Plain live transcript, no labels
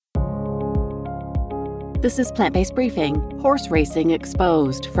This is Plant-Based Briefing, Horse Racing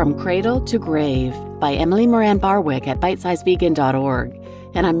Exposed, From Cradle to Grave, by Emily Moran Barwick at bitesizevegan.org.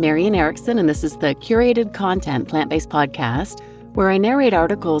 And I'm Marian Erickson, and this is the curated content plant-based podcast where I narrate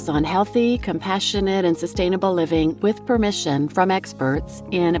articles on healthy, compassionate, and sustainable living with permission from experts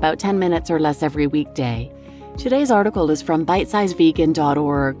in about 10 minutes or less every weekday. Today's article is from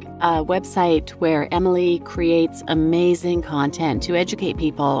bitesizevegan.org, a website where Emily creates amazing content to educate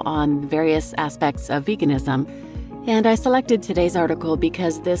people on various aspects of veganism. And I selected today's article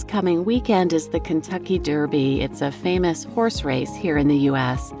because this coming weekend is the Kentucky Derby. It's a famous horse race here in the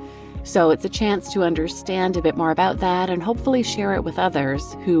U.S. So it's a chance to understand a bit more about that and hopefully share it with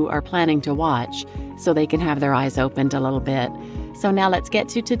others who are planning to watch so they can have their eyes opened a little bit. So now let's get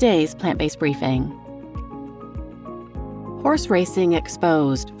to today's plant-based briefing. Horse Racing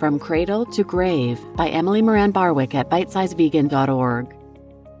Exposed, From Cradle to Grave, by Emily Moran Barwick at bitesizevegan.org.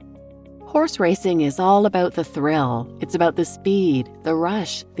 Horse racing is all about the thrill. It's about the speed, the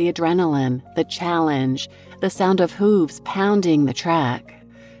rush, the adrenaline, the challenge, the sound of hooves pounding the track,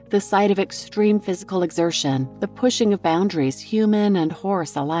 the sight of extreme physical exertion, the pushing of boundaries, human and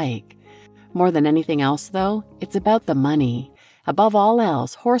horse alike. More than anything else, though, it's about the money. Above all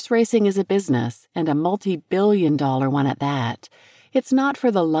else, horse racing is a business, and a multi-billion-dollar one at that. It's not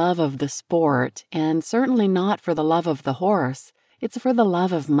for the love of the sport, and certainly not for the love of the horse. It's for the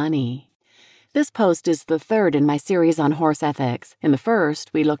love of money. This post is the third in my series on horse ethics. In the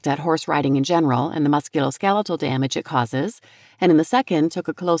first, we looked at horse riding in general and the musculoskeletal damage it causes, and in the second, took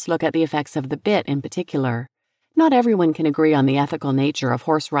a close look at the effects of the bit in particular. Not everyone can agree on the ethical nature of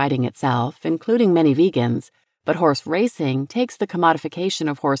horse riding itself, including many vegans, but horse racing takes the commodification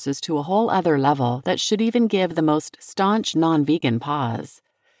of horses to a whole other level that should even give the most staunch non-vegan pause.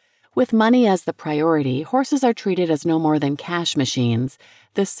 With money as the priority, horses are treated as no more than cash machines.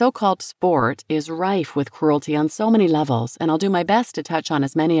 This so-called sport is rife with cruelty on so many levels, and I'll do my best to touch on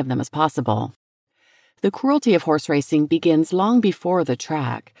as many of them as possible. The cruelty of horse racing begins long before the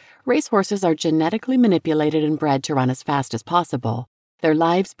track. Racehorses are genetically manipulated and bred to run as fast as possible. Their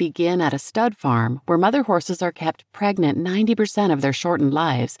lives begin at a stud farm, where mother horses are kept pregnant 90% of their shortened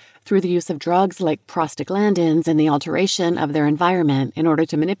lives through the use of drugs like prostaglandins and the alteration of their environment in order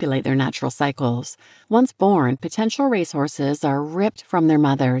to manipulate their natural cycles. Once born, potential racehorses are ripped from their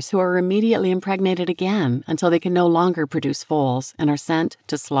mothers, who are immediately impregnated again until they can no longer produce foals and are sent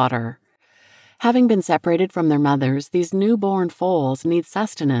to slaughter. Having been separated from their mothers, these newborn foals need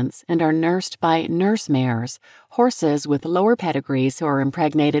sustenance and are nursed by nurse mares, horses with lower pedigrees who are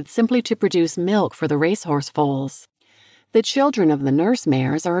impregnated simply to produce milk for the racehorse foals. The children of the nurse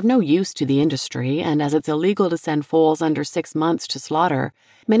mares are of no use to the industry, and as it's illegal to send foals under 6 months to slaughter,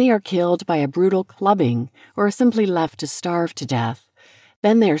 many are killed by a brutal clubbing or are simply left to starve to death.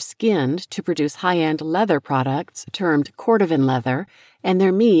 Then they're skinned to produce high-end leather products termed cordovan leather, and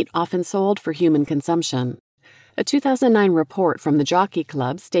their meat often sold for human consumption. A 2009 report from the Jockey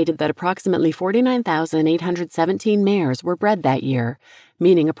Club stated that approximately 49,817 mares were bred that year,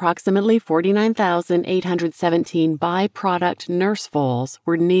 meaning approximately 49,817 byproduct nurse foals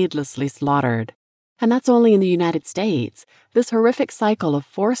were needlessly slaughtered. And that's only in the United States. This horrific cycle of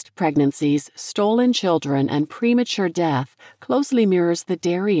forced pregnancies, stolen children, and premature death closely mirrors the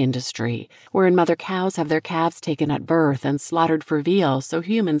dairy industry, wherein mother cows have their calves taken at birth and slaughtered for veal so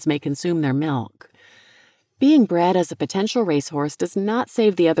humans may consume their milk. Being bred as a potential racehorse does not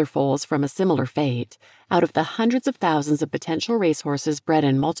save the other foals from a similar fate. Out of the hundreds of thousands of potential racehorses bred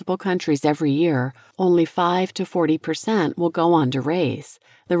in multiple countries every year, only 5 to 40% will go on to race.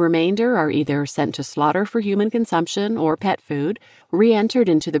 The remainder are either sent to slaughter for human consumption or pet food, re-entered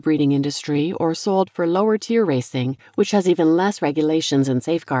into the breeding industry, or sold for lower-tier racing, which has even less regulations and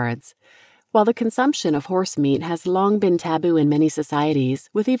safeguards. While the consumption of horse meat has long been taboo in many societies,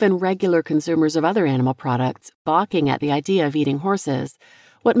 with even regular consumers of other animal products balking at the idea of eating horses,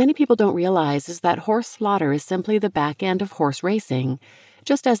 what many people don't realize is that horse slaughter is simply the back end of horse racing.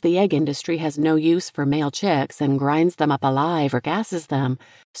 Just as the egg industry has no use for male chicks and grinds them up alive or gasses them,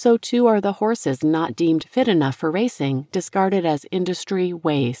 so too are the horses not deemed fit enough for racing, discarded as industry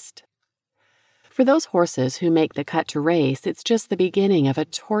waste. For those horses who make the cut to race, it's just the beginning of a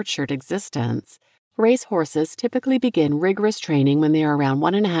tortured existence. Race horses typically begin rigorous training when they are around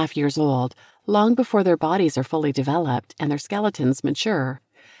 1.5 years old, long before their bodies are fully developed and their skeletons mature.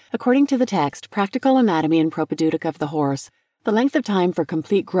 According to the text, Practical Anatomy and Propedeutic of the Horse, the length of time for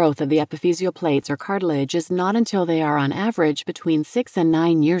complete growth of the epiphyseal plates or cartilage is not until they are on average between 6 and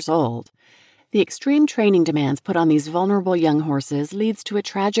 9 years old. The extreme training demands put on these vulnerable young horses leads to a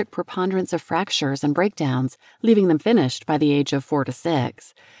tragic preponderance of fractures and breakdowns, leaving them finished by the age of 4 to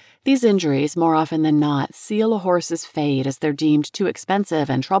 6. These injuries, more often than not, seal a horse's fate as they're deemed too expensive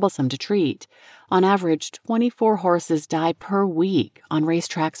and troublesome to treat. On average, 24 horses die per week on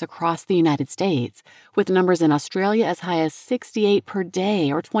racetracks across the United States, with numbers in Australia as high as 68 per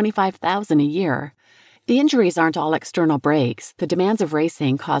day or 25,000 a year. The injuries aren't all external breaks. The demands of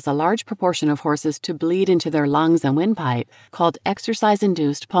racing cause a large proportion of horses to bleed into their lungs and windpipe, called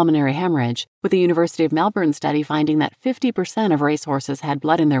exercise-induced pulmonary hemorrhage, with the University of Melbourne study finding that 50% of racehorses had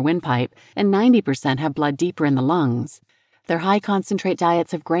blood in their windpipe and 90% have blood deeper in the lungs. Their high-concentrate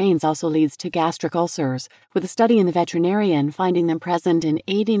diets of grains also leads to gastric ulcers, with a study in the veterinarian finding them present in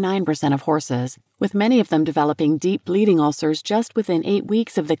 89% of horses, with many of them developing deep bleeding ulcers just within 8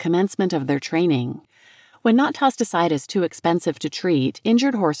 weeks of the commencement of their training. When not tossed aside as too expensive to treat,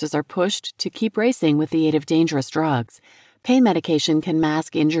 injured horses are pushed to keep racing with the aid of dangerous drugs. Pain medication can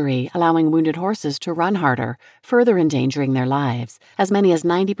mask injury, allowing wounded horses to run harder, further endangering their lives. As many as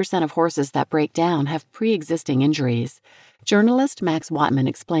 90% of horses that break down have pre-existing injuries. Journalist Max Wattman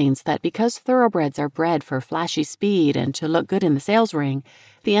explains that because thoroughbreds are bred for flashy speed and to look good in the sales ring,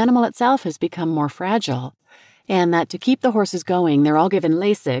 the animal itself has become more fragile. And that to keep the horses going, they're all given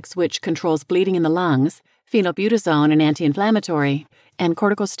Lasix, which controls bleeding in the lungs, phenylbutazone, an anti-inflammatory, and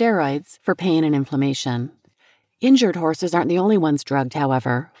corticosteroids for pain and inflammation. Injured horses aren't the only ones drugged,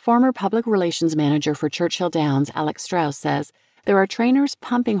 however. Former public relations manager for Churchill Downs, Alex Strauss, says there are trainers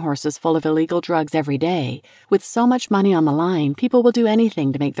pumping horses full of illegal drugs every day. With so much money on the line, people will do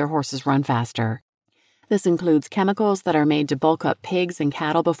anything to make their horses run faster. This includes chemicals that are made to bulk up pigs and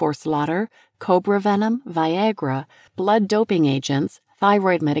cattle before slaughter, cobra venom, Viagra, blood doping agents,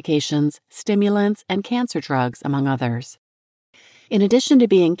 thyroid medications, stimulants, and cancer drugs, among others. In addition to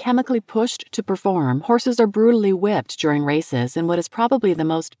being chemically pushed to perform, horses are brutally whipped during races in what is probably the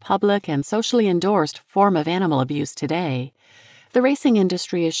most public and socially endorsed form of animal abuse today. The racing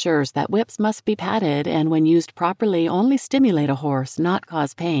industry assures that whips must be padded and, when used properly, only stimulate a horse, not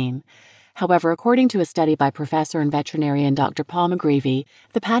cause pain. However, according to a study by professor and veterinarian Dr. Paul McGreevy,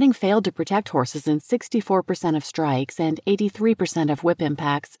 the padding failed to protect horses in 64% of strikes, and 83% of whip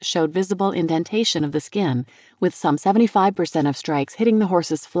impacts showed visible indentation of the skin, with some 75% of strikes hitting the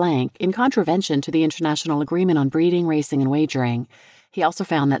horse's flank, in contravention to the International Agreement on Breeding, Racing, and Wagering. He also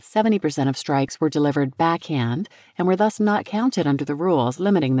found that 70% of strikes were delivered backhand and were thus not counted under the rules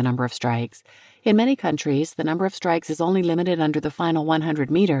limiting the number of strikes. In many countries, the number of strikes is only limited under the final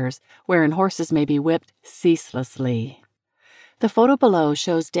 100 meters, wherein horses may be whipped ceaselessly. The photo below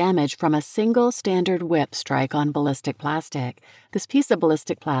shows damage from a single standard whip strike on ballistic plastic. This piece of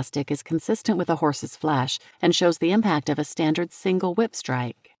ballistic plastic is consistent with a horse's flesh and shows the impact of a standard single whip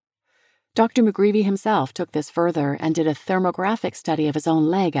strike. Dr. McGreevy himself took this further and did a thermographic study of his own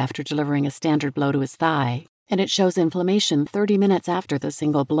leg after delivering a standard blow to his thigh, and it shows inflammation 30 minutes after the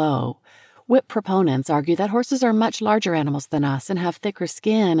single blow. Whip proponents argue that horses are much larger animals than us and have thicker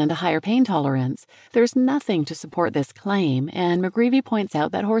skin and a higher pain tolerance. There's nothing to support this claim, and McGreevy points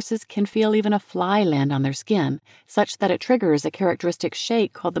out that horses can feel even a fly land on their skin, such that it triggers a characteristic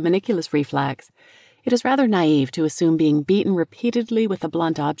shake called the maниculus reflex. It is rather naive to assume being beaten repeatedly with a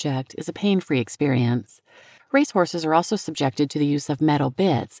blunt object is a pain-free experience. Racehorses are also subjected to the use of metal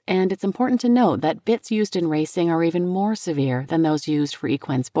bits, and it's important to note that bits used in racing are even more severe than those used for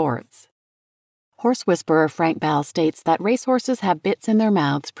equine sports. Horse whisperer Frank Ball states that racehorses have bits in their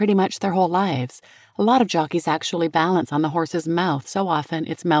mouths pretty much their whole lives. A lot of jockeys actually balance on the horse's mouth so often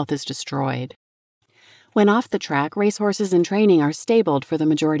its mouth is destroyed. When off the track, racehorses in training are stabled for the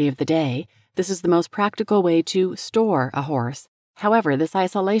majority of the day. This is the most practical way to store a horse. However, this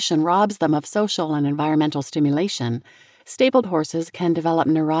isolation robs them of social and environmental stimulation. Stabled horses can develop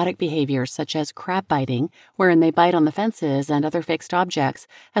neurotic behaviors such as crab biting, wherein they bite on the fences and other fixed objects,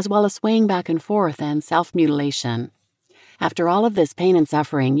 as well as swaying back and forth and self-mutilation. After all of this pain and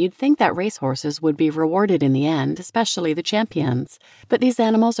suffering, you'd think that racehorses would be rewarded in the end, especially the champions. But these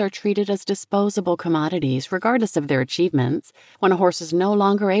animals are treated as disposable commodities, regardless of their achievements. When a horse is no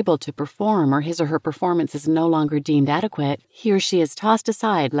longer able to perform or his or her performance is no longer deemed adequate, he or she is tossed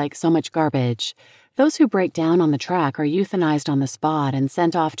aside like so much garbage. Those who break down on the track are euthanized on the spot and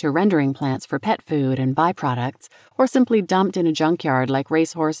sent off to rendering plants for pet food and byproducts, or simply dumped in a junkyard like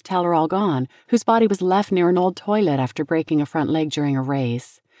racehorse Teller All Gone, whose body was left near an old toilet after breaking a front leg during a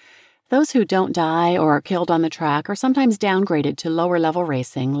race. Those who don't die or are killed on the track are sometimes downgraded to lower-level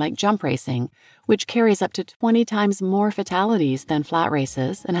racing, like jump racing, which carries up to 20 times more fatalities than flat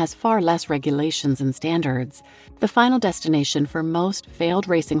races and has far less regulations and standards. The final destination for most failed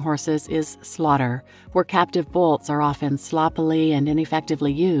racing horses is slaughter, where captive bolts are often sloppily and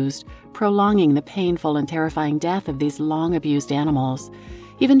ineffectively used, prolonging the painful and terrifying death of these long-abused animals.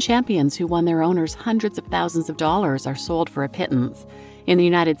 Even champions who won their owners hundreds of thousands of dollars are sold for a pittance. In the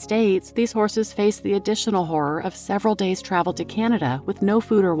United States, these horses face the additional horror of several days' travel to Canada with no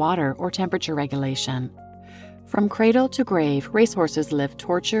food or water or temperature regulation. From cradle to grave, racehorses live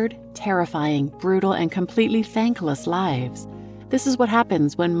tortured, terrifying, brutal, and completely thankless lives. This is what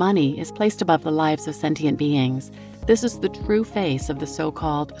happens when money is placed above the lives of sentient beings. This is the true face of the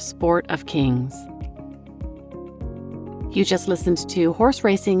so-called sport of kings. You just listened to Horse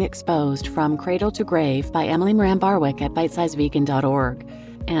Racing Exposed from Cradle to Grave by Emily Moran Barwick at bitesizevegan.org.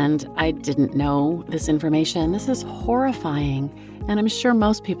 And I didn't know this information. This is horrifying. And I'm sure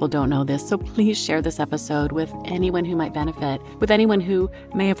most people don't know this, so please share this episode with anyone who might benefit, with anyone who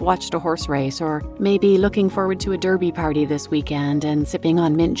may have watched a horse race or may be looking forward to a derby party this weekend and sipping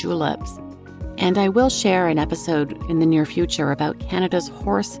on mint juleps. And I will share an episode in the near future about Canada's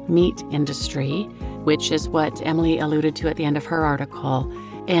horse meat industry, which is what Emily alluded to at the end of her article.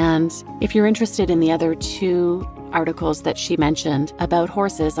 And if you're interested in the other two articles that she mentioned about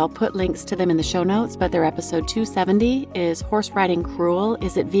horses, I'll put links to them in the show notes, but their episode 270 is Horse Riding Cruel,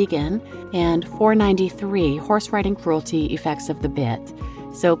 Is It Vegan? And 493, Horse Riding Cruelty, Effects of the Bit.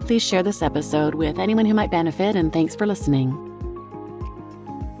 So please share this episode with anyone who might benefit, and thanks for listening.